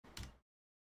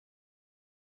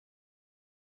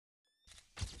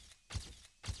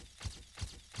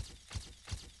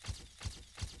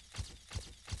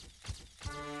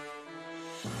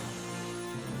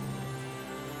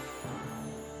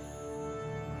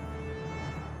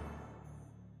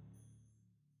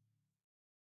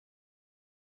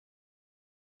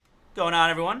Going on,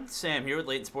 everyone? Sam here with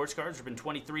Layton Sports Cards. Ribbon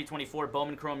 2324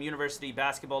 Bowman Chrome University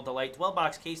Basketball Delight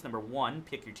 12-box case number 1.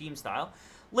 Pick your team style.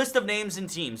 List of names and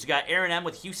teams. We got Aaron M.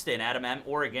 with Houston, Adam M.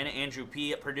 Oregon, Andrew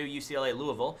P. Purdue, UCLA,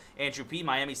 Louisville, Andrew P.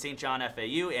 Miami, St. John,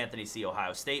 FAU, Anthony C.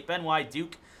 Ohio State, Ben Y.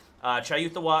 Duke,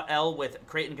 Chayuthawa L. with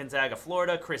Creighton, Gonzaga,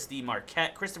 Florida, Chris D.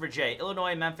 Marquette, Christopher J.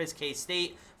 Illinois, Memphis,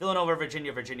 K-State, Villanova,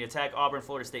 Virginia, Virginia Tech, Auburn,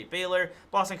 Florida State, Baylor,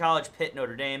 Boston College, Pitt,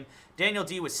 Notre Dame, Daniel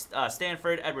D. with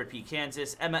Stanford, Edward P.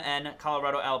 Kansas, Emma N.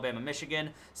 Colorado, Alabama,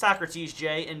 Michigan, Socrates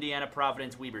J. Indiana,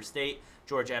 Providence, Weber State,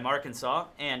 George M. Arkansas,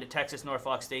 and Texas,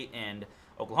 Norfolk State, and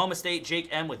Oklahoma State, Jake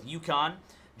M. with UConn,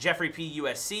 Jeffrey P.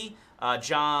 USC,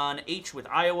 John H. with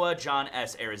Iowa, John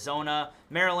S. Arizona,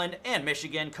 Maryland, and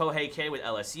Michigan, Kohei K. with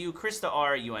LSU, Krista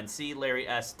R. UNC, Larry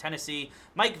S. Tennessee,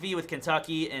 Mike V. with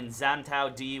Kentucky, and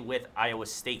Zantao D. with Iowa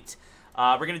State.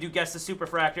 We're going to do Guess the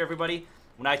Superfractor, everybody.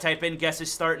 When I type in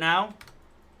guesses start now,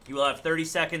 you will have 30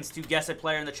 seconds to guess a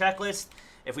player in the checklist.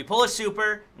 If we pull a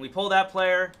super and we pull that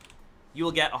player, you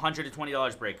will get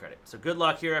 $120 break credit. So good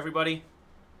luck here, everybody.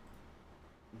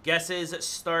 Guesses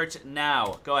start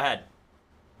now. Go ahead.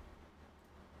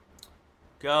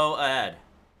 Go ahead.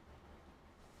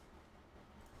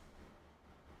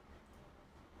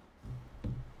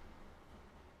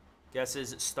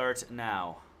 Guesses start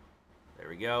now. There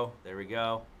we go. There we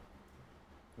go.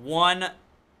 One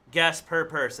guess per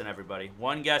person, everybody.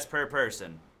 One guess per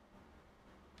person.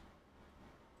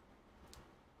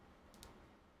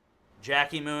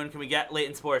 Jackie Moon, can we get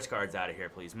Layton Sports Cards out of here,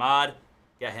 please? Mod,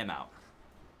 get him out.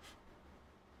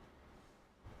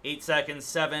 8 seconds.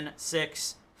 7,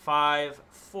 6, 5,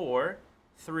 4,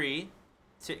 3,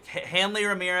 2. Hanley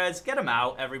Ramirez, get him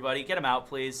out, everybody. Get him out,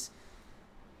 please.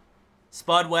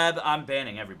 Spud Webb, I'm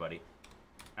banning everybody.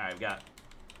 All right, we've got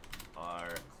our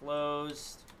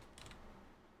closed.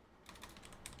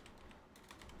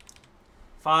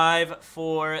 5,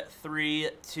 4, 3,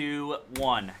 2,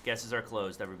 1. Guesses are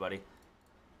closed, everybody.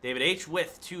 David H.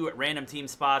 with 2 random team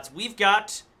spots. We've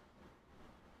got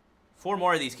 4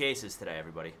 more of these cases today,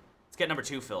 everybody. Let's get number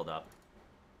 2 filled up.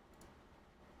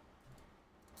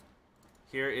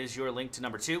 Here is your link to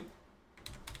number 2.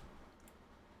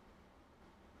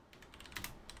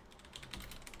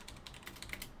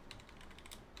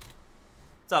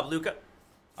 What's up, Luca?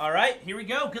 All right, here we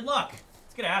go. Good luck.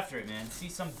 Let's get after it, man. See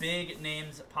some big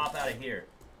names pop out of here.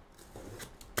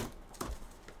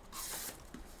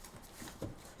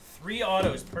 3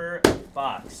 autos per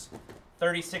box.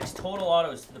 36 total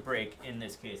autos to the break in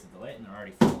this case of the Layton. They're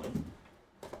already filling.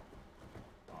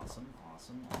 Awesome,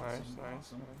 awesome, awesome,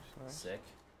 awesome. Nice. Sick.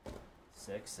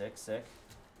 Sick, sick, sick.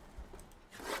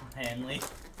 Hanley.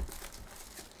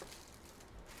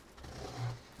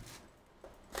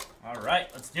 All right,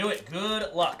 let's do it.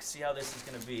 Good luck. See how this is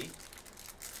going to be.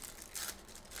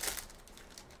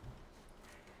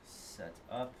 Set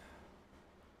up.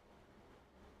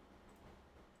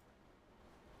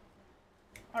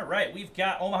 All right, we've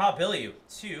got Omaha Billy,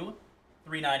 2,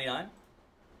 $3.99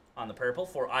 on the purple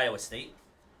for Iowa State.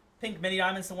 Pink Mini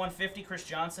Diamonds to 150, Chris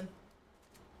Johnson,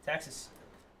 Texas.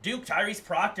 Duke, Tyrese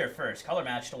Proctor first, color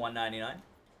match to 199.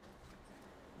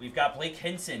 We've got Blake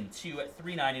Hinson to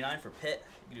 $3.99 for Pitt.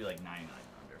 You can do like 99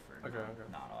 under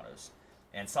for non-autos.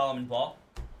 And Solomon Ball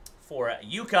for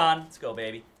UConn. Let's go,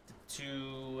 baby.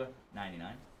 $2.99.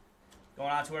 Going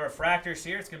on to our refractors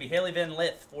here. It's going to be Haley Van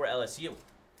Lith for LSU.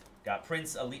 Got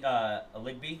Prince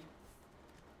Aligby,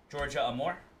 Georgia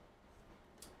Amore.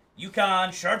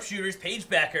 UConn Sharpshooters, Paige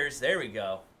Beckers. There we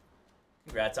go.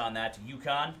 Congrats on that to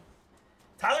UConn.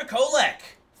 Tyler Kolek,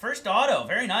 first auto.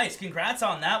 Very nice. Congrats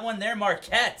on that one there,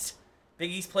 Marquette.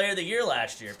 Big East Player of the Year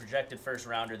last year. Projected first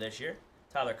rounder this year.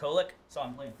 Tyler Kolek. Saw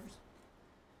him playing first.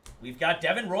 We've got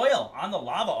Devin Royal on the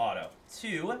Lava auto.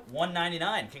 To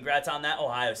 $199. Congrats on that,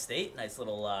 Ohio State. Nice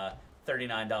little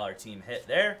 $39 team hit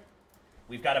there.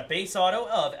 We've got a base auto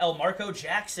of El Marco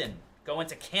Jackson going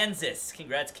to Kansas.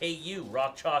 Congrats, KU.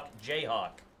 Rock Chalk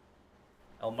Jayhawk.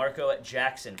 El Marco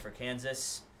Jackson for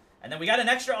Kansas. And then we got an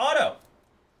extra auto.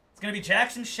 It's going to be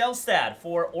Jackson Shellstad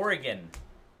for Oregon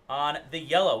on the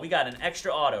yellow. We got an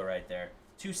extra auto right there.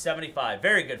 $275.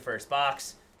 Very good first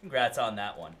box. Congrats on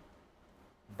that one.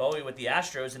 Bowie with the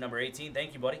Astros in number 18.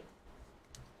 Thank you, buddy.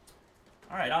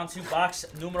 All right, on to box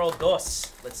numero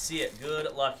dos. Let's see it.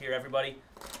 Good luck here, everybody.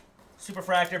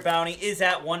 Superfractor bounty is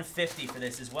at 150 for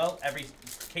this as well. Every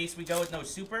case we go with no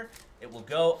super, it will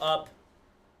go up.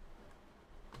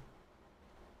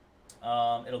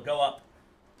 It'll go up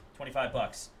 25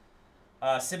 bucks.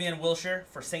 Simeon Wilshire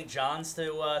for St. John's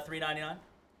to $3.99.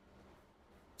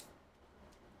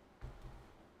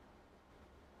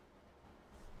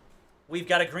 We've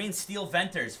got a green steel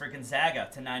Venters for Gonzaga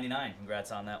to $99.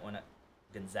 Congrats on that one,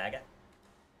 Gonzaga.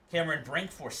 Cameron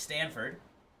Brink for Stanford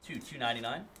to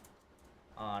 299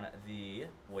 on the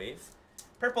wave.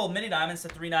 Purple mini diamonds to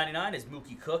 399 is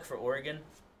Mookie Cook for Oregon.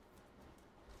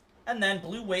 And then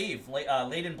blue wave,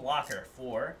 Layton Blocker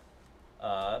for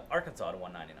Arkansas to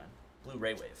 199. Blue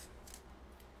Ray Wave.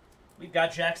 We've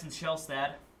got Jackson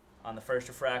Shelstad on the first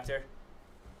refractor.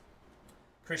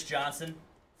 Chris Johnson,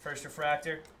 first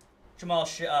refractor. Jamal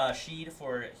Sheed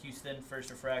for Houston, first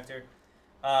refractor.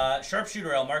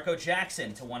 Sharpshooter El Marco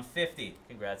Jackson to 150.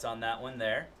 Congrats on that one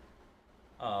there.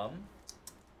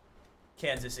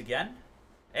 Kansas again.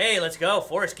 Hey, let's go.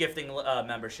 Forest gifting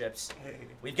memberships. Hey.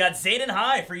 We've got Zayden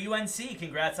High for UNC.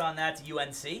 Congrats on that to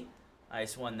UNC.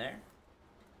 Nice one there.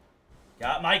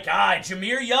 Got my guy,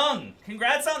 Jameer Young.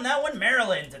 Congrats on that one,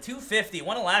 Maryland to 250.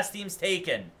 One of the last teams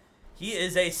taken. He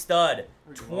is a stud.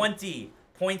 20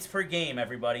 points per game,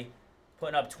 everybody.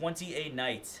 Putting up 20 a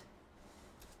night.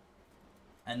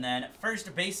 And then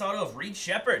first base auto of Reed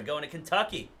Shepard going to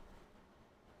Kentucky.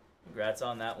 Congrats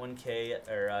on that one,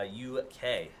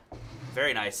 UK.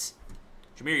 Very nice.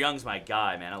 Jameer Young's my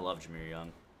guy, man. I love Jameer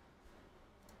Young.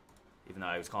 Even though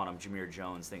I was calling him Jameer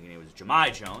Jones, thinking he was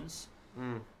Jahmai Jones.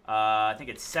 I think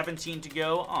it's 17 to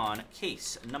go on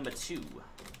case number 2.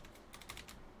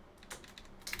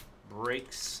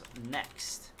 Breaks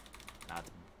next. Not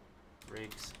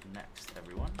breaks next,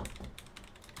 everyone.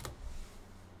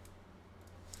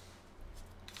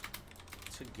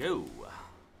 To go.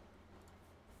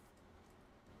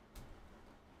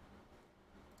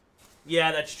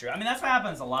 Yeah, that's true. I mean, that's what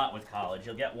happens a lot with college.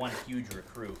 You'll get one huge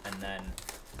recruit, and then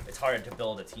it's hard to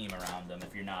build a team around them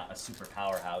if you're not a super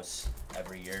powerhouse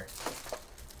every year.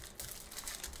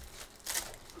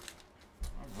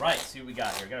 All right, see what we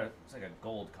got here. Looks like a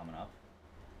gold coming up.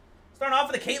 Starting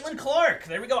off with a Caitlin Clark.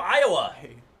 There we go, Iowa.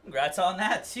 Hey. Congrats on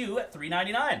that, too, at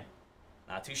 $3.99.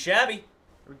 Not too shabby.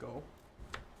 There we go.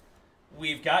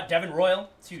 We've got Devin Royal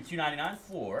to $2.99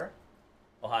 for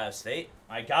Ohio State.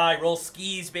 My guy, roll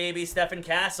skis, baby. Stephen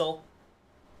Castle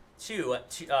to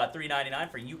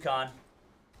 $3.99 for UConn.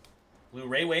 Blue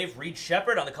Ray Wave, Reed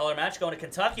Shepard on the color match going to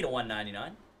Kentucky to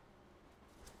 $1.99.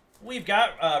 We've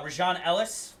got Rajon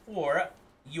Ellis for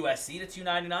USC to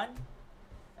 $2.99.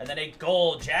 And then a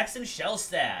gold, Jackson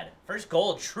Shelstad. First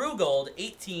gold, true gold,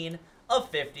 18 of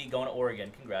 50 going to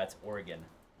Oregon. Congrats, Oregon.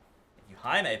 Thank you,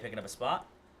 Jaime, picking up a spot.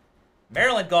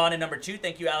 Maryland gone in number 2.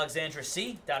 Thank you, Alexandra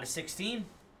C. Down to 16.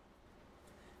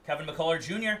 Kevin McCullough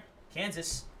Jr.,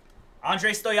 Kansas.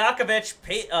 Andrei Stojakovic,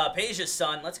 Page's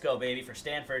son. Let's go, baby, for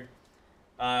Stanford.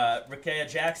 Rickea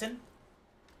Jackson.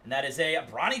 And that is a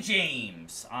Bronny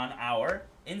James on our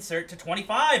insert to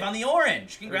 25 on the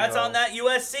orange. Congrats on that,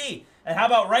 USC. And how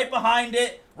about right behind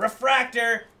it,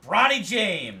 refractor, Bronny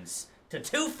James to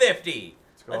 250.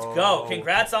 Let's go.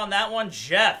 Congrats on that one,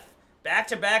 Jeff.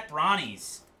 Back-to-back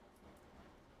Bronnies.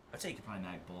 I'd say you could probably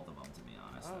mag both of them, to be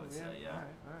honest. I would say, yeah.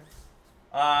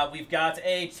 All right. We've got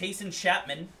a Tyson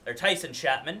Chapman.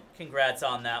 Congrats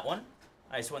on that one.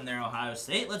 Nice one there, Ohio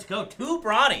State. Let's go. 2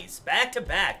 Bronnies.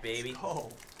 Back-to-back, baby. Oh.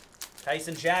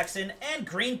 Tyson Jackson and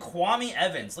green Kwame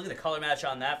Evans. Look at the color match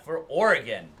on that for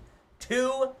Oregon.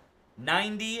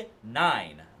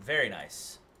 $2.99. Very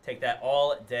nice. Take that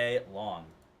all day long.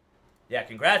 Yeah,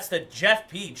 congrats to Jeff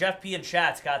P. Jeff P in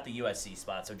chat's got the USC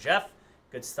spot. So, Jeff,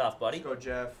 good stuff, buddy. Let's go,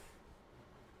 Jeff.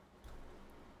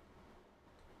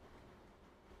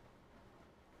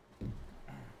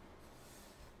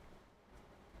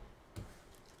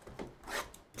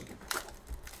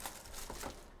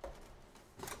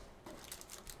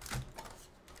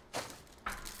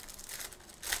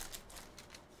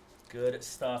 Good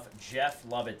stuff, Jeff.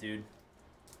 Love it, dude.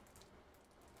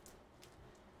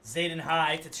 Zayden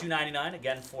High to $2.99,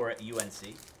 again for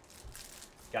UNC.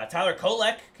 Got Tyler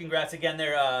Kolek. Congrats again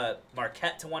there,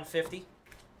 Marquette to $150.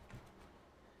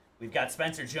 We've got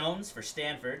Spencer Jones for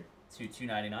Stanford to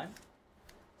 $2.99.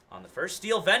 On the first,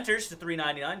 Steel Venters to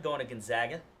 $3.99, going to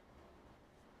Gonzaga.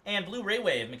 And Blue Ray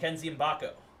Wave, Mackenzie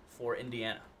Mbako for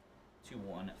Indiana to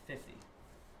 $150.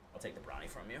 I'll take the Bronny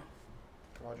from you.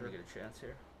 Roger. Get a chance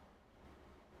here.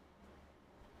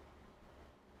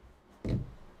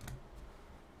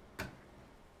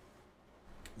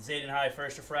 Zayden High,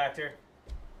 first refractor.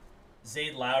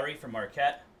 Zayd Lowry for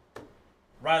Marquette.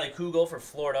 Riley Kugel for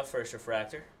Florida, first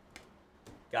refractor.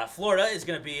 Got Florida is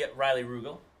going to be Riley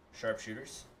Rugel,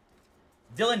 sharpshooters.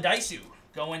 Dylan Daisu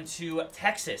going to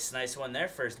Texas. Nice one there,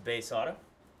 first base auto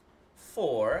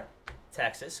for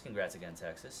Texas. Congrats again,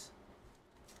 Texas.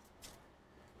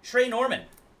 Trey Norman,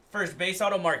 first base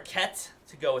auto Marquette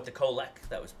to go with the Kolek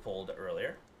that was pulled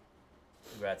earlier.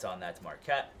 Congrats on that to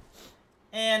Marquette.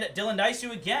 And Dylan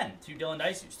Daisu again, 2 Dylan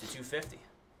Daisus to $250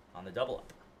 on the double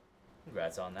up.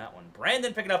 Congrats on that one.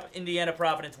 Brandon picking up Indiana,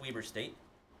 Providence, Weber State.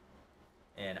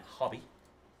 And Hobby.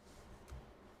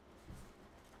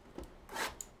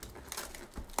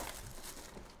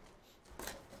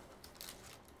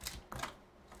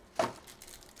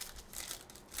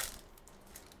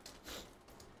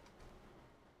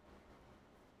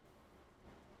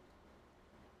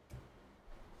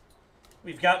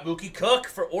 We've got Mookie Cook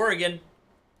for Oregon.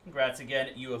 Congrats again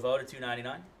at U of O to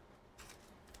 299.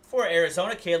 For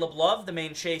Arizona, Caleb Love, the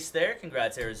main chase there.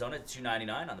 Congrats, Arizona, to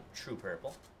 299 on the True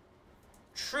Purple.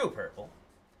 True Purple.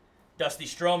 Dusty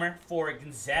Stromer for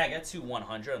Gonzaga to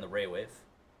 100 on the Ray Wave.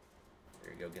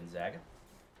 There you go, Gonzaga.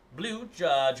 Blue,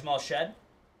 Jamal Shed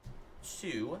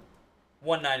to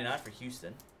 199 for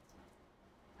Houston.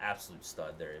 Absolute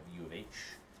stud there of U of H.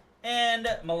 And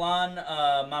Milan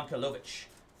Momcilovic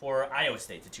for Iowa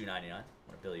State to 299.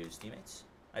 One of Billy U's teammates.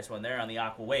 Nice one there on the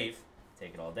Aqua Wave.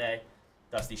 Take it all day.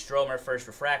 Dusty Stromer, first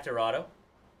refractor auto.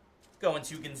 Going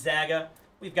to Gonzaga,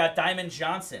 we've got Diamond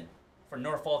Johnson for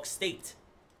Norfolk State.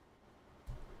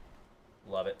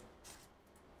 Love it.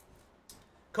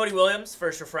 Cody Williams,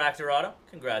 first refractor auto.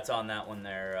 Congrats on that one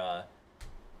there.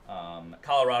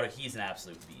 Colorado, he's an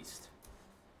absolute beast.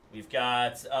 We've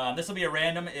got, this will be a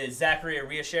random, is Zachary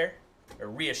Riacher, or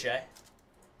Riacher.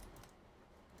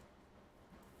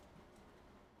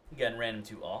 Again, random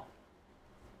to all.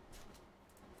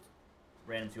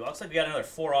 Random to all. Looks like we got another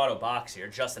 4-auto box here.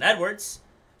 Justin Edwards,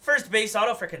 first base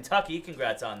auto for Kentucky.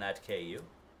 Congrats on that, KU.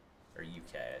 Or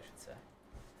UK, I should say.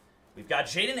 We've got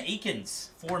Jaden Akins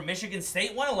for Michigan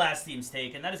State. One of the last teams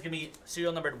taken. That is going to be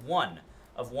serial numbered 1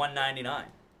 of 199.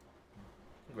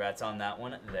 Congrats on that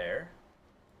one there.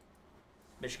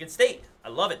 Michigan State. I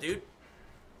love it, dude.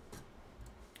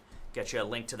 Get you a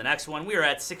link to the next one. We are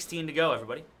at 16 to go,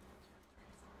 everybody.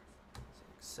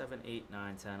 7, 8,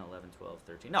 9, 10, 11, 12,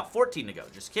 13. No, 14 to go.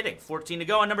 Just kidding. 14 to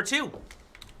go on number 2.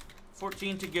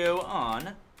 14 to go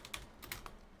on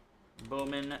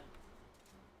Bowman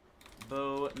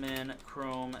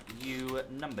Chrome U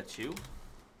number 2.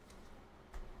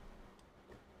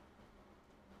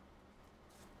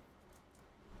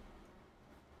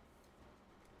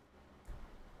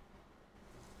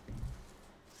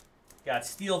 Got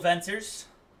Steel Venters.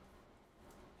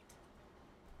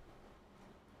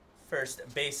 First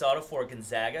base auto for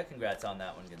Gonzaga. Congrats on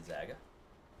that one, Gonzaga.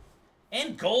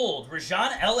 And gold,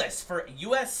 Rajon Ellis for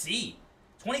USC.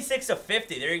 26 of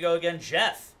 50. There you go again,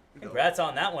 Jeff. Congrats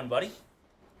on that one, buddy.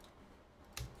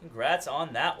 Congrats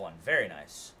on that one. Very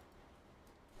nice.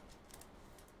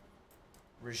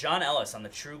 Rajon Ellis on the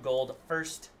True Gold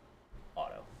first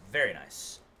auto. Very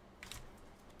nice.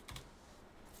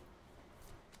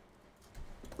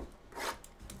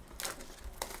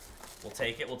 We'll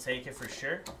take it. We'll take it for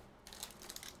sure.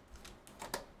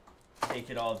 Take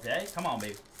it all day. Come on,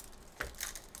 baby.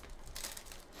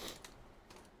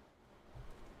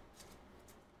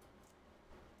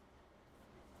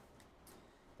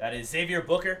 That is Xavier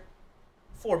Booker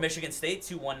for Michigan State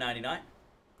to 199.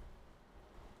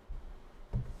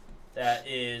 That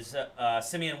is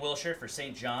Simeon Wilshire for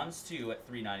St. John's to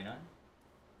 399.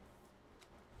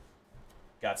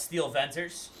 Got Steel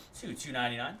Venters to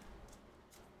 299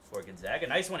 for Gonzaga.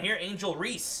 Nice one here. Angel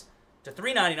Reese to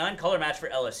 399. Color match for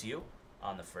LSU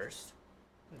on the first.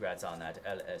 Congrats on that,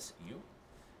 LSU.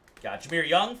 Got Jameer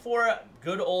Young for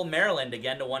good old Maryland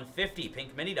again to 150.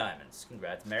 Pink Mini Diamonds.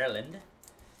 Congrats, Maryland.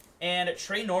 And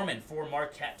Trey Norman for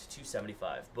Marquette to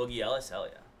 275. Boogie Ellis, hell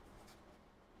yeah.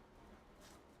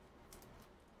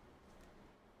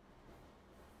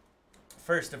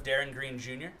 First of Darren Green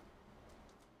Jr.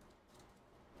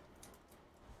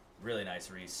 Really nice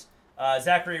Reese.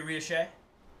 Zachary Riacher.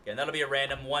 Again, that'll be a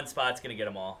random. One spot's going to get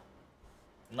them all.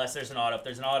 Unless there's an auto. If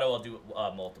there's an auto, I'll do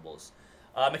multiples.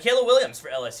 Michaela Williams for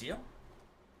LSU.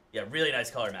 Yeah, really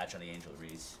nice color match on the Angel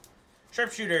Reese.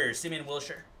 Sharpshooter, Simeon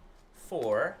Wilshire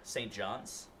for St.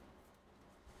 John's.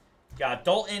 Got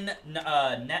Dalton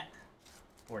Necht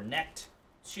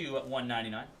to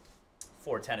 199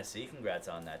 for Tennessee. Congrats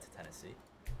on that to Tennessee.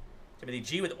 Timothy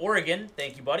G with Oregon.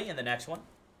 Thank you, buddy. And the next one.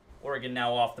 Oregon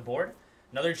now off the board.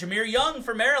 Another Jameer Young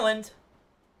for Maryland.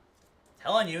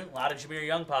 Telling you, a lot of Jameer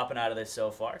Young popping out of this so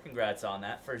far. Congrats on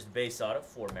that. First base auto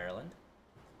for Maryland.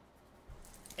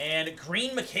 And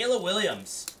green Michaela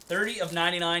Williams. 30 of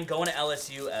 99 going to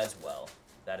LSU as well.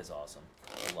 That is awesome.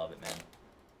 I love it, man.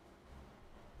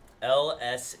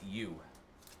 LSU.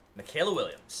 Michaela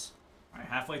Williams. All right,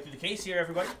 halfway through the case here,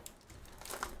 everybody.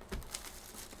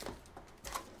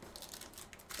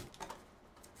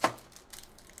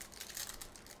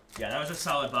 Yeah, that was a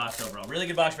solid box overall. Really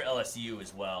good box for LSU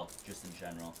as well, just in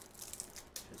general.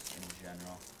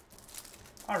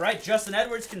 All right, Justin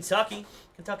Edwards, Kentucky.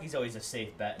 Kentucky's always a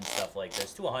safe bet and stuff like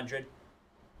this. To 100.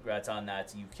 Congrats on that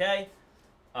to UK.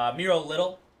 Miro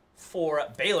Little for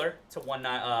Baylor to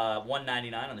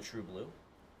 199 on the True Blue.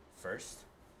 First.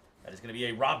 That is going to be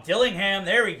a Rob Dillingham.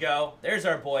 There we go. There's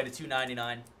our boy to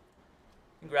 299.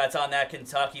 Congrats on that,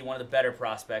 Kentucky. One of the better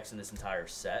prospects in this entire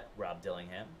set, Rob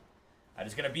Dillingham. That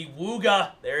is going to be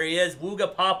Wooga. There he is,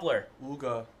 Wooga Poplar.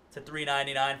 Wooga. To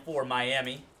 399 for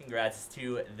Miami. Congrats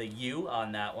to the U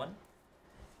on that one.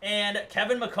 And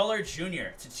Kevin McCullough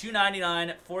Jr. to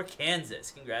 299 for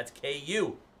Kansas. Congrats,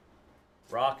 KU.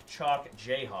 Rock Chalk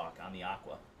Jayhawk on the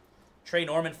Aqua. Trey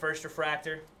Norman, first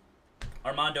refractor.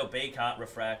 Armando Baycott,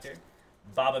 refractor.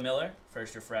 Baba Miller,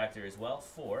 first refractor as well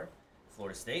for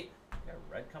Florida State. We got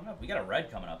a red coming up. We got a red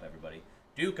coming up, everybody.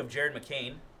 Duke of Jared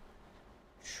McCain.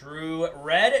 True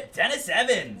red, Dennis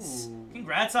Evans. Ooh.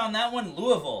 Congrats on that one,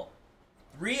 Louisville.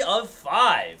 3 of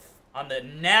 5 on the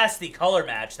nasty color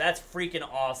match. That's freaking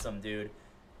awesome, dude.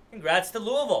 Congrats to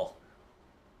Louisville.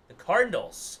 The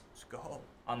Cardinals. Let's go.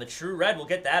 On the true red, we'll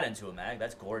get that into a mag.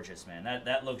 That's gorgeous, man.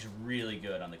 That looks really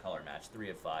good on the color match. 3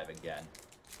 of 5 again.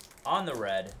 On the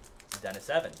red,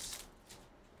 Dennis Evans.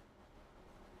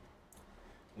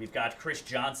 We've got Chris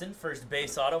Johnson, first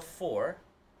base auto for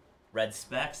Red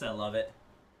Specs. I love it.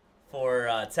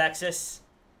 For Texas.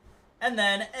 And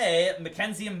then a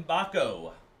Mackenzie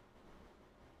Mbako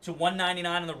to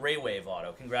 199 on the Ray Wave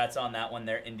auto. Congrats on that one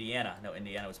there, Indiana. No,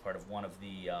 Indiana was part of one of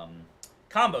the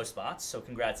combo spots, so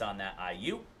congrats on that,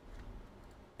 IU.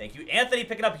 Thank you. Anthony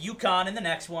picking up UConn in the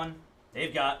next one.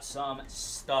 They've got some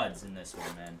studs in this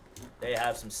one, man. They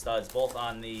have some studs, both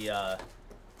on the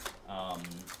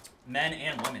men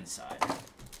and women's side.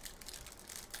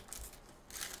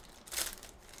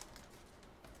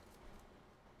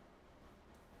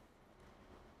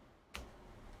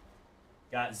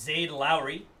 Got Zayd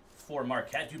Lowry for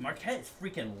Marquette. Dude, Marquette is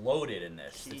freaking loaded in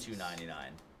this, the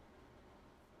 299.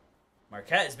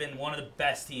 Marquette has been one of the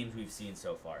best teams we've seen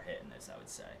so far hitting this, I would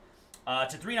say.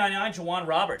 To 399, Jawan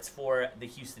Roberts for the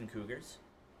Houston Cougars.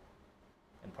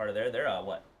 And part of they're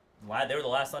what? They were the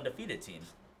last undefeated team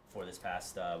for this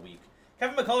past week.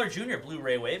 Kevin McCullough Jr.,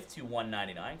 Blu-ray Wave to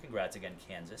 199. Congrats again,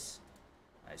 Kansas.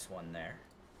 Nice one there.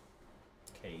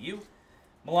 KU.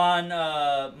 Milan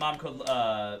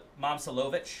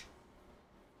Momcilovic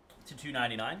to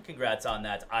 299. Congrats on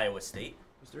that, Iowa State.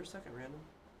 Was there a second random?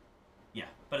 Yeah,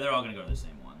 but they're all going to go to the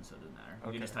same one, so it doesn't matter. Okay.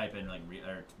 You can just type in, like,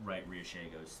 right,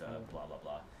 Riochet goes to blah, blah,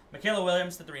 blah. Michaela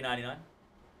Williams to 399.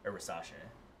 Or Risache.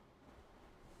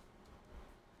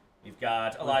 We've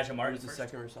got Elijah Martin. Who's the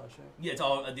second Risache? Yeah, it's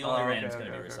all, the only random's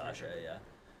going to be Risache, yeah.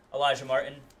 Elijah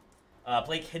Martin.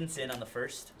 Blake Hinson on the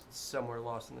first. Somewhere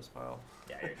lost in this file.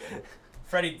 Yeah, you're good.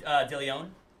 Freddie DeLeon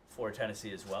for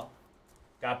Tennessee as well.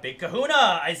 Got Big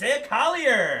Kahuna, Isaiah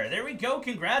Collier. There we go.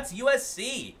 Congrats,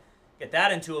 USC. Get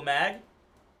that into a mag.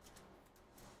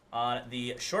 On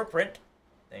the short print.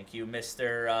 Thank you,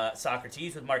 Mr.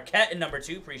 Socrates with Marquette in number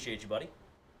 2. Appreciate you, buddy.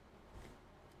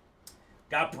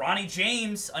 Got Bronny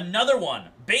James, another one.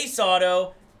 Base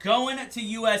auto going to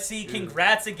USC.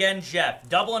 Congrats again, Jeff.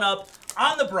 Doubling up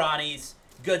on the Bronnies.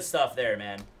 Good stuff there,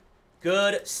 man.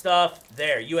 Good stuff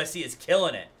there. USC is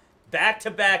killing it.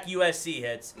 Back-to-back USC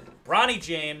hits. Bronny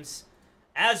James,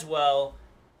 as well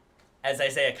as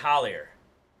Isaiah Collier.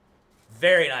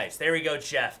 Very nice. There we go,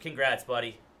 Jeff. Congrats,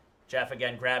 buddy. Jeff,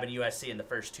 again, grabbing USC in the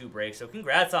first 2 breaks. So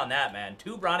congrats on that, man.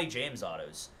 2 Bronny James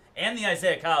autos. And the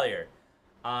Isaiah Collier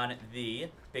on the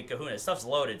Big Kahuna. Stuff's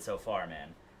loaded so far, man.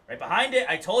 Right behind it,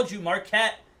 I told you,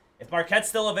 Marquette. If Marquette's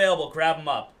still available, grab him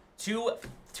up.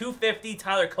 250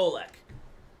 Tyler Kolek.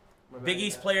 Big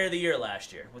East Player of the Year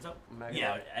last year. What's up?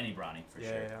 Yeah, any Bronny, for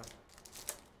sure. Yeah.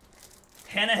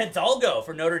 Hannah Hidalgo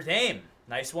for Notre Dame.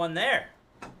 Nice one there.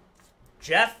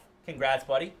 Jeff, congrats,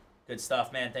 buddy. Good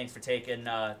stuff, man. Thanks for taking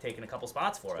a couple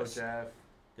spots for us. Jeff.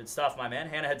 Good stuff, my man.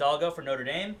 Hannah Hidalgo for Notre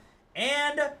Dame.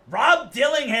 And Rob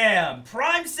Dillingham.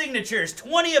 Prime signatures,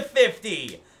 20 of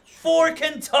 50 for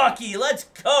Kentucky. Let's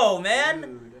go, man.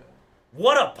 Dude.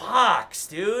 What a box,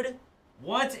 dude.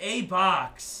 What a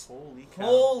box. Holy cow.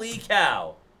 Holy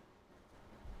cow.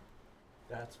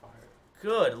 That's fire.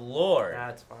 Good Lord.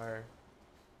 That's fire.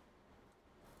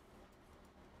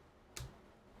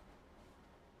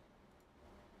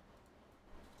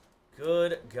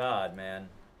 Good God, man.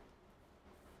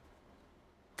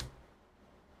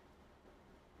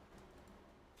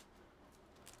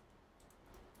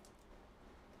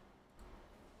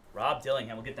 Rob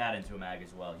Dillingham, we'll get that into a mag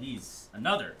as well. He's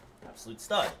another absolute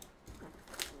stud.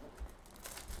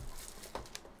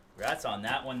 Congrats on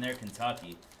that one there,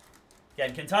 Kentucky.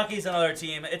 Again, Kentucky's another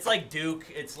team. It's like Duke.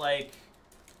 It's like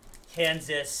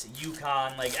Kansas,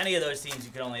 UConn, like any of those teams,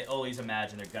 you can always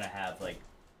imagine they're gonna have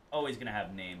always gonna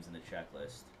have names in the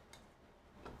checklist.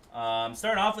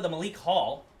 Starting off with a Malik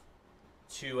Hall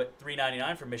to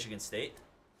 $3.99 for Michigan State.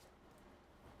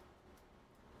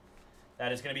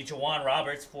 That is going to be Jawan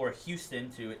Roberts for Houston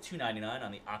to $2.99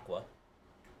 on the Aqua.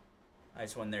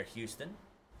 Nice one there, Houston.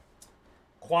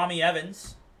 Kwame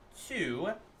Evans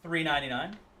to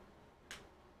 $3.99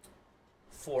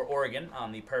 for Oregon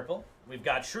on the purple. We've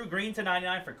got True Green to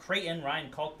 $99 for Creighton, Ryan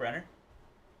Kalkbrenner.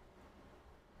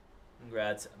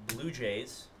 Congrats, Blue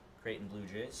Jays. Creighton Blue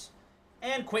Jays.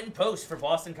 And Quentin Post for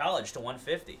Boston College to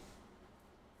 $150.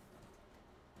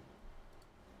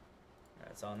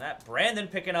 That's on that. Brandon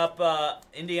picking up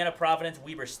Indiana Providence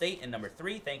Weber State in number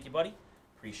 3. Thank you, buddy.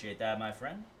 Appreciate that, my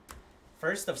friend.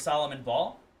 First of Solomon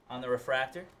Ball on the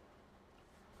refractor.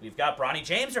 We've got Bronny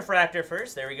James refractor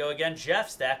first. There we go again. Jeff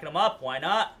stacking them up. Why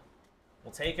not?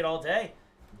 We'll take it all day.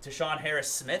 Deshaun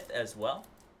Harris-Smith as well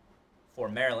for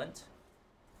Maryland.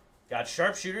 Got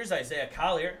sharpshooters, Isaiah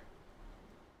Collier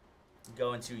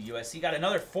going to USC. Got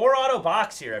another 4-auto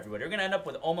box here, everybody. We're going to end up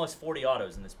with almost 40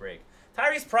 autos in this break.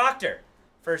 Tyrese Proctor.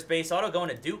 First base auto going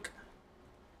to Duke.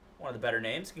 One of the better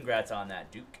names. Congrats on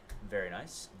that, Duke. Very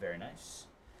nice. Very nice.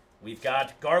 We've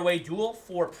got Garway Duel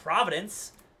for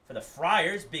Providence for the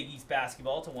Friars. Big East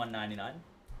basketball to $1.99.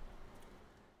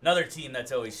 Another team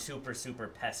that's always super, super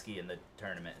pesky in the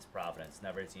tournament is Providence.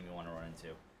 Never a team you want to run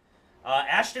into.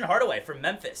 Ashton Hardaway for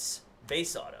Memphis.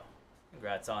 Base auto.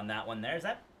 Congrats on that one there. Is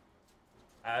that?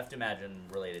 I have to imagine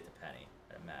related to Penny.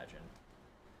 I'd imagine.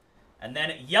 And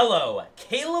then yellow,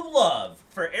 Caleb Love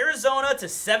for Arizona to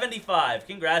 75.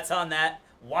 Congrats on that.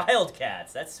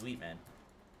 Wildcats. That's sweet, man.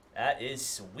 That is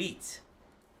sweet.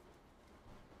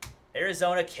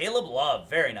 Arizona, Caleb Love.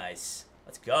 Very nice.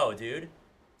 Let's go, dude.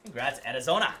 Congrats,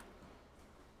 Arizona.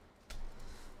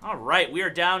 All right, we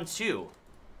are down to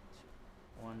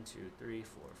 1, 2, 3,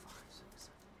 4, 5, 6,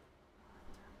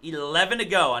 7, 11 to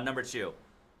go on number 2.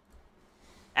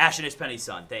 Ashton is Penny's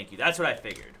son. Thank you. That's what I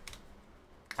figured.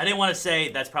 I didn't want to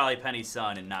say that's probably Penny's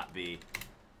son and not be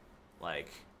like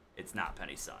it's not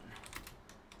Penny's son.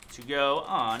 To go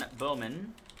on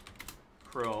Bowman,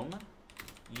 Chrome,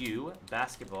 U,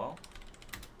 basketball,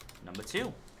 number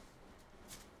 2.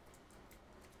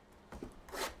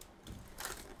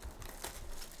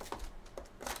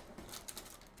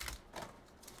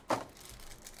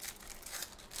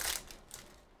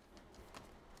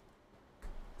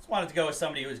 Just wanted to go with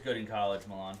somebody who was good in college,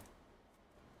 Milan.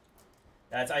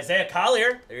 That's Isaiah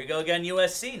Collier. There you go again,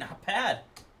 USC. Not bad.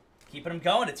 Keeping him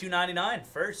going at $2.99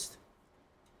 first.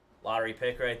 Lottery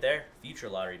pick right there. Future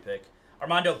lottery pick.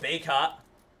 Armando Bacot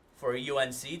for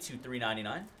UNC to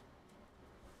 $3.99.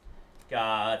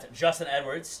 Got Justin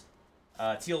Edwards.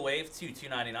 Teal Wave to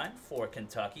 $2.99 for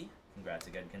Kentucky. Congrats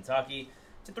again, Kentucky.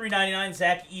 To $3.99,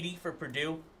 Zach Edey for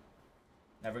Purdue.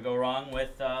 Never go wrong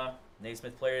with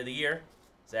Naismith Player of the Year,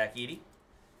 Zach Edey.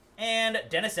 And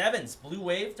Dennis Evans, Blue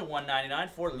Wave to $1.99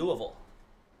 for Louisville.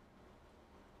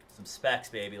 Some specs,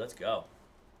 baby. Let's go.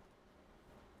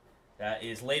 That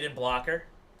is Layton Blocker.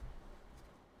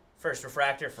 First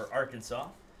refractor for Arkansas.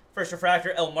 First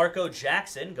refractor, Elmarco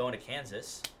Jackson going to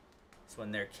Kansas. This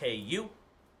one there, KU.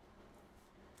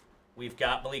 We've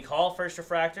got Malik Hall, first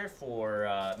refractor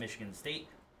for Michigan State.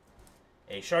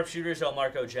 A sharpshooter's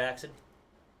Elmarco Jackson.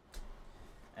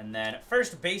 And then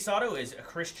first base auto is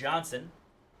Chris Johnson.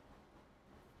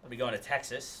 We'll be going to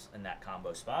Texas in that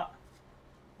combo spot.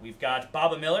 We've got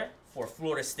Baba Miller for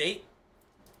Florida State.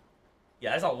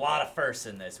 Yeah, there's a lot of firsts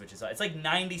in this, which is it's like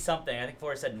 90-something. I think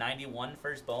Florida said 91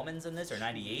 first Bowmans in this, or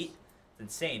 98. It's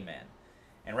insane, man.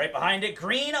 And right behind it,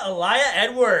 green Aaliyah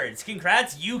Edwards.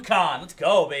 Congrats, UConn. Let's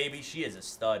go, baby. She is a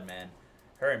stud, man.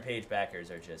 Her and Paige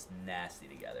Beckers are just nasty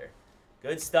together.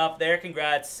 Good stuff there.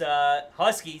 Congrats,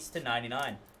 Huskies to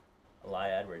 99.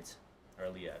 Aaliyah Edwards. Or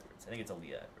Aaliyah Edwards. I think it's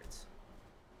Aaliyah Edwards.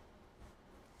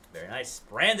 Very nice.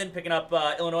 Brandon picking up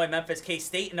Illinois, Memphis,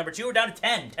 K-State. Number 2, we're down to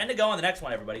 10. 10 to go on the next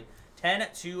one, everybody. 10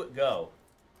 to go.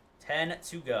 10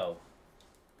 to go.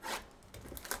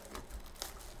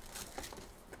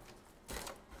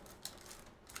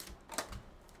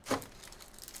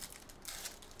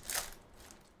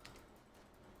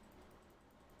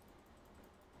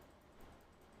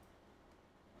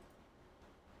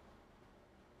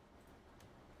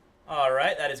 All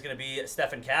right, that is going to be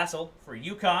Stephen Castle for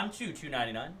UConn to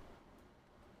 $2.99.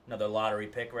 Another lottery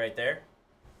pick right there.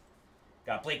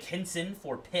 Got Blake Hinson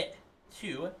for Pitt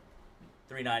to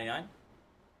 $3.99.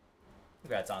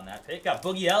 Congrats on that pick. Got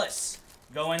Boogie Ellis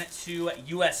going to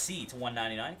USC to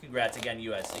 $1.99. Congrats again,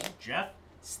 USC. Jeff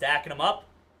stacking them up.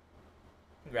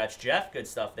 Congrats, Jeff. Good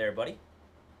stuff there, buddy.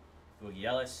 Boogie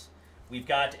Ellis. We've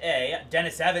got a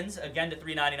Dennis Evans, again to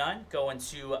 399, going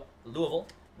to Louisville.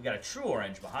 We've got a true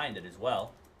orange behind it as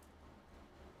well.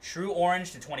 True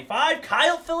orange to 25,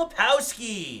 Kyle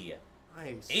Filipowski.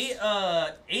 Nice. 8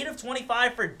 of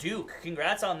 25 for Duke.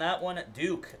 Congrats on that one,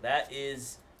 Duke. That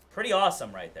is pretty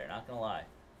awesome right there, not going to lie.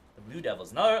 The Blue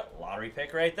Devils, another lottery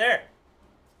pick right there.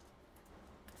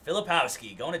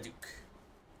 Filipowski going to Duke.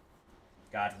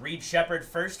 Got Reed Shepherd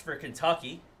first for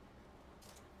Kentucky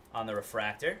on the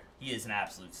refractor. He is an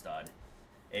absolute stud.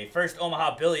 A first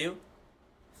Omaha Billieu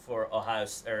for Iowa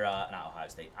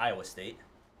State.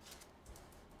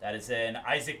 That is an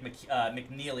Isaac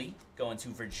McNeely going to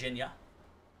Virginia.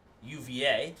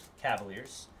 UVA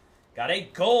Cavaliers. Got a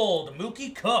gold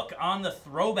Mookie Cook on the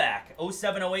throwback.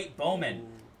 0708 Bowman.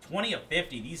 20 of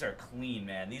 50. These are clean,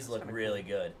 man. These look really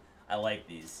good. I like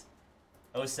these.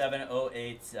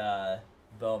 0708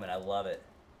 Bowman. I love it.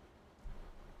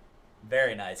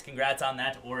 Very nice. Congrats on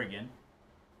that to Oregon.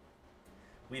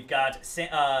 We've got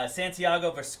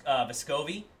Santiago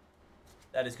Vescovi.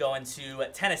 That is going to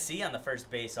Tennessee on the first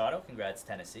base auto. Congrats,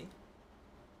 Tennessee.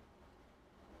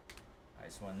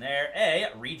 Nice one there.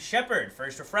 A Reed Shepherd,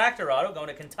 first refractor auto, going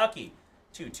to Kentucky.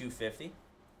 2/250.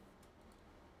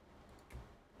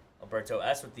 Alberto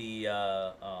S. with the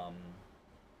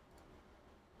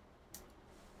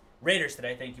Raiders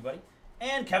today. Thank you, buddy.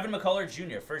 And Kevin McCullough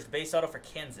Jr., first base auto for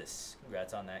Kansas.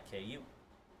 Congrats on that, KU.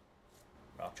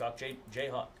 Rock Chalk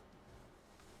Jayhawk.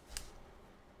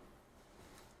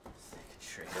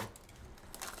 Trader.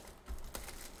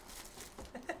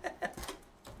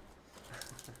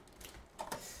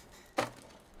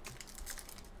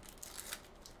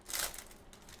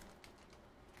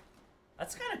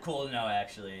 That's kind of cool to know,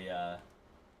 actually,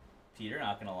 Peter.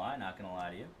 Not gonna lie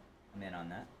to you. I'm in on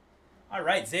that. All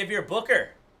right, Xavier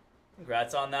Booker.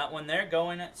 Congrats on that one there.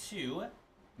 Going to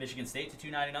Michigan State to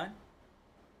 299.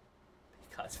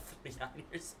 Because 49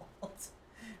 years old.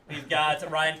 We've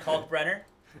got Ryan Kalkbrenner.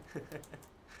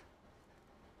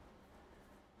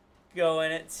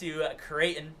 Going to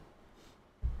Creighton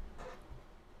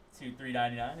to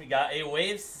 399. We got a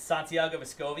Waves Santiago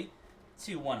Vescovi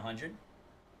to 100.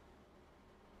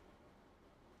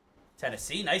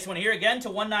 Tennessee, nice one here again to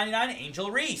 199.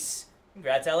 Angel Reese.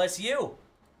 Congrats, LSU.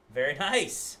 Very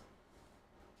nice.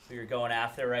 We were going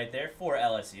after right there for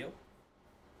LSU.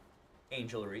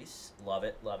 Angel Reese. Love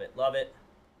it, love it, love it.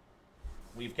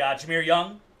 We've got Jameer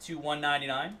Young to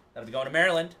 199. That'll be going to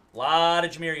Maryland. A lot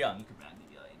of Jameer Young. You can brand the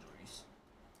Angel Reese.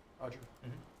 Roger.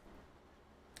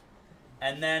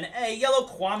 And then a yellow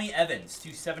Kwame Evans,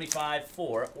 275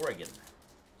 for Oregon.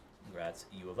 Congrats,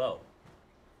 U of O.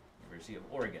 University of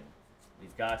Oregon.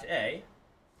 We've got a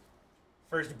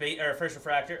first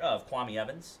refractor of Kwame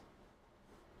Evans.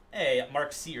 A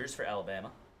Mark Sears for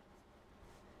Alabama.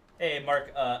 A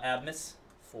Mark Abmas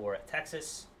for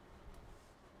Texas.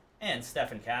 And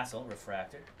Stephen Castle,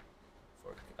 refractor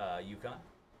for UConn.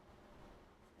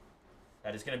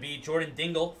 That is going to be Jordan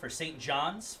Dingle for St.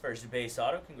 John's, first base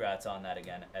auto. Congrats on that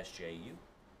again, SJU.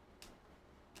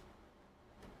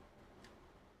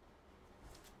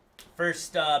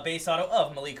 First base auto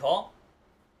of Malik Hall.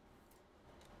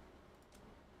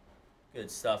 Good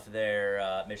stuff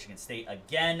there, Michigan State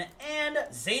again. And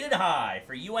Zayden High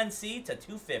for UNC to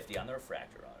 250 on the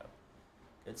refractor auto.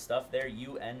 Good stuff there,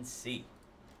 UNC.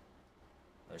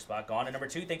 Another spot gone to number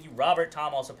 2. Thank you, Robert.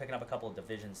 Tom also picking up a couple of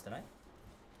divisions tonight.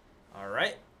 All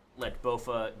right. Let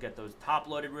Bofa get those top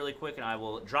loaded really quick, and I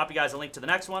will drop you guys a link to the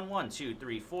next one. 1, 2,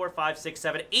 3, 4, 5, 6,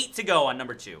 7, 8 to go on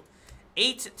number 2.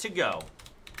 8 to go.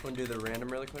 Want to do the random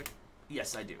really quick?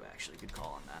 Yes, I do, actually. Good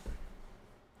call on that.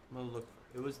 I'm going to look.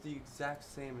 It was the exact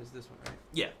same as this one, right?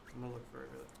 Yeah. I'm going to look for it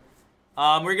really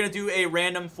quick. We're going to do a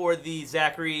random for the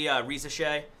Zachary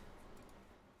Rizachet.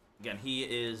 Again, he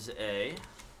is a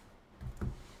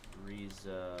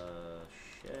Rizachet.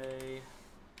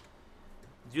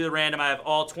 Do the random. I have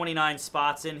all 29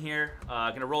 spots in here.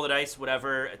 Going to roll the dice.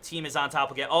 Whatever a team is on top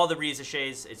will get all the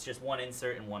Rizachets. It's just one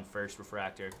insert and one first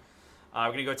refractor. We're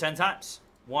going to go 10 times.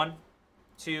 1,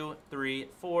 2, 3,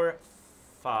 4,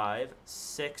 5,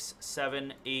 6,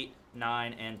 7, 8,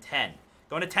 9, and 10.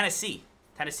 Going to Tennessee.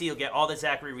 Tennessee will get all the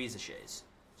Zachary Rizachets.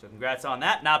 So congrats on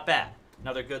that. Not bad.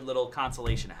 Another good little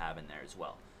consolation to have in there as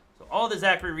well. So all the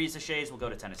Zachary Rizachets will go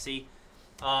to Tennessee.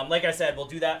 Like I said, we'll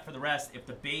do that for the rest. If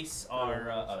the base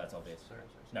are... oh, that's all base. Sorry.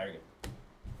 No, you're good.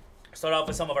 Start off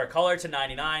with some of our color to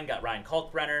 99. Got Ryan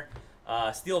Kalkbrenner.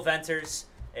 Steel Venters.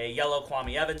 A yellow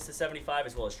Kwame Evans to 75,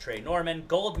 as well as Trey Norman.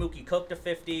 Gold Mookie Cook to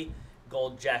 50.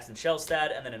 Gold Jackson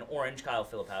Shellstad. And then an orange Kyle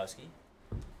Filipowski.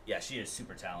 Yeah, she is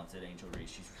super talented, Angel Reese.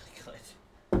 She's really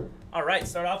good. All right,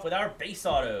 start off with our base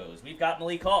autos. We've got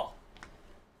Malik Hall.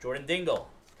 Jordan Dingle.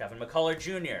 Kevin McCullough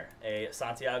Jr., a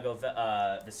Santiago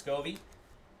Vescovi,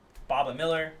 Baba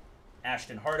Miller,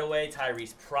 Ashton Hardaway,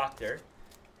 Tyrese Proctor,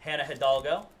 Hannah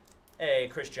Hidalgo, a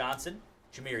Chris Johnson,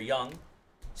 Jameer Young,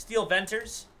 Steel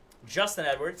Venters, Justin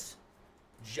Edwards,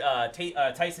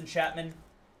 Tyson Chapman,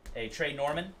 a Trey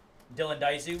Norman, Dylan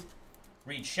Daisu,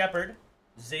 Reed Shepard,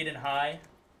 Zayden High,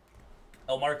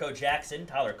 Elmarco Jackson,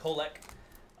 Tyler Kolek.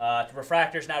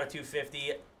 Refractors now to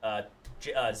 250.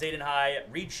 Zayden High,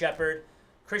 Reed Shepard,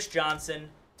 Chris Johnson,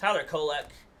 Tyler Kolek,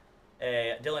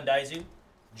 Dylan Daisu,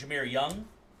 Jameer Young.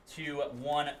 To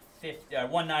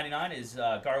 199 is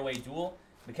Garway Duel,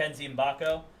 Mackenzie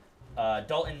Mbako,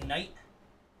 Dalton Knight,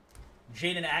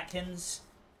 Jaden Atkins,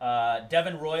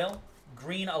 Devin Royal,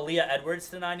 Green Aaliyah Edwards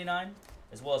to 99,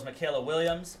 as well as Michaela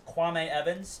Williams, Kwame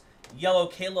Evans, Yellow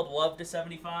Caleb Love to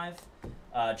 75,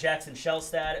 Jackson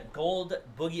Shellstad, Gold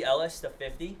Boogie Ellis to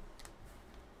 50.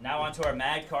 Now onto our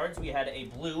mag cards. We had a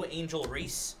blue Angel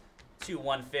Reese to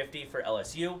 150 for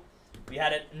LSU. We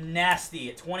had a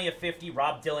nasty 20 of 50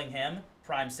 Rob Dillingham,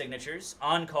 prime signatures,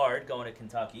 on card going to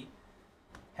Kentucky.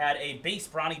 Had a base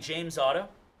Bronny James auto.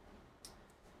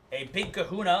 A big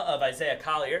kahuna of Isaiah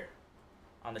Collier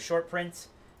on the short print.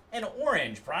 An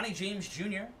orange Bronny James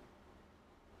Jr.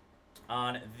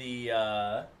 on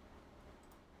the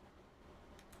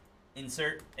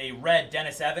insert. A red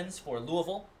Dennis Evans for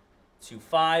Louisville to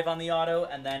 5 on the auto.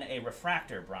 And then a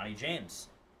refractor Bronny James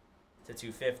to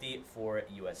 250 for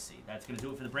USC. That's going to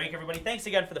do it for the break, everybody. Thanks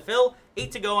again for the fill.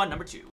 8 to go on number 2.